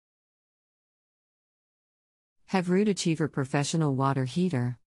Have Ruud Achiever Professional water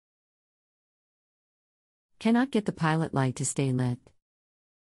heater. Cannot get the pilot light to stay lit.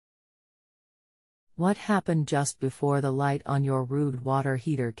 What happened just before the light on your Ruud water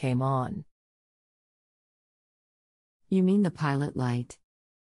heater came on? You mean the pilot light?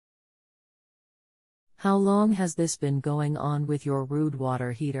 How long has this been going on with your Ruud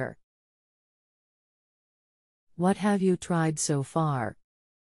water heater? What have you tried so far?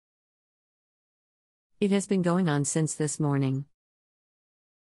 It has been going on since this morning.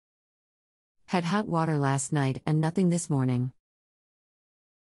 Had hot water last night and nothing this morning.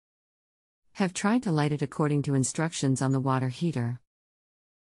 Have tried to light it according to instructions on the water heater.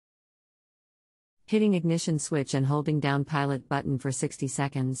 Hitting ignition switch and holding down pilot button for 60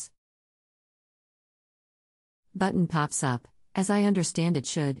 seconds. Button pops up, as I understand it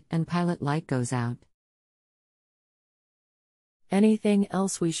should, and pilot light goes out. Anything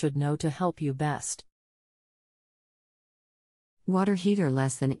else we should know to help you best? Water heater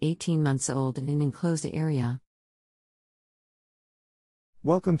less than 18 months old in an enclosed area.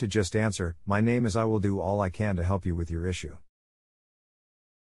 Welcome to Just Answer. My name is I will do all I can to help you with your issue.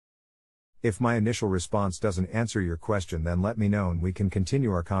 If my initial response doesn't answer your question, then let me know and we can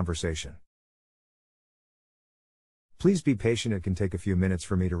continue our conversation. Please be patient, it can take a few minutes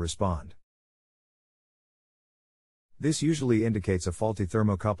for me to respond. This usually indicates a faulty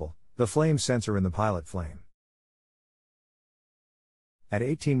thermocouple, the flame sensor in the pilot flame. At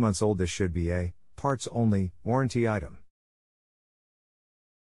 18 months old, this should be a parts only warranty item.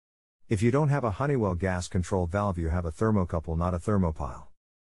 If you don't have a Honeywell gas control valve, you have a thermocouple, not a thermopile.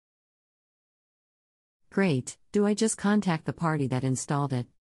 Great, do I just contact the party that installed it?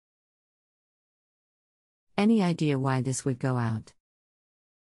 Any idea why this would go out?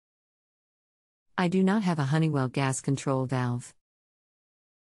 I do not have a Honeywell gas control valve.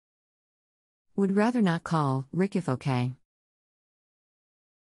 Would rather not call, Rick if okay.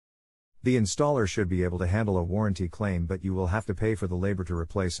 The installer should be able to handle a warranty claim, but you will have to pay for the labor to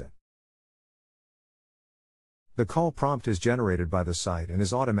replace it. The call prompt is generated by the site and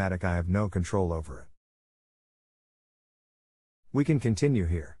is automatic. I have no control over it. We can continue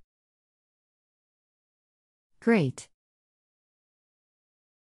here. Great.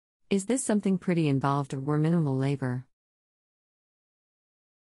 Is this something pretty involved or minimal labor?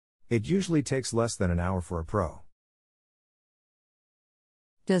 It usually takes less than an hour for a pro.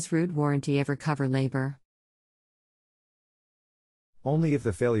 Does Ruud warranty ever cover labor? Only if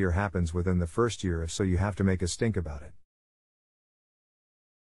the failure happens within the first year, if so you have to make a stink about it.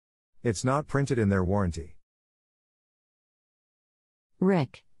 It's not printed in their warranty.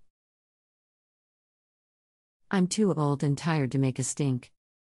 Rick. I'm too old and tired to make a stink.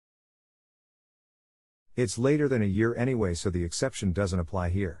 It's later than a year anyway, so the exception doesn't apply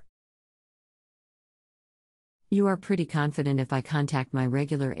here. You are pretty confident if I contact my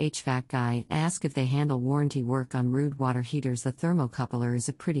regular HVAC guy and ask if they handle warranty work on Ruud water heaters? The thermocoupler is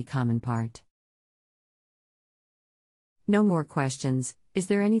a pretty common part. No more questions. Is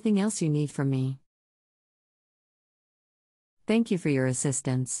there anything else you need from me? Thank you for your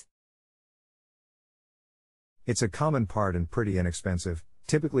assistance. It's a common part and pretty inexpensive,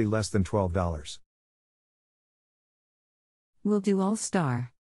 typically less than $12. Will do. All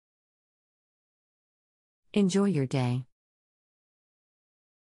star. Enjoy your day.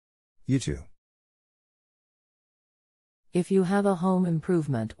 You too. If you have a home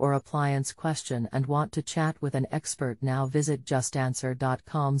improvement or appliance question and want to chat with an expert, now visit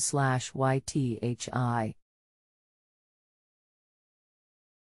justanswer.com/YTHI.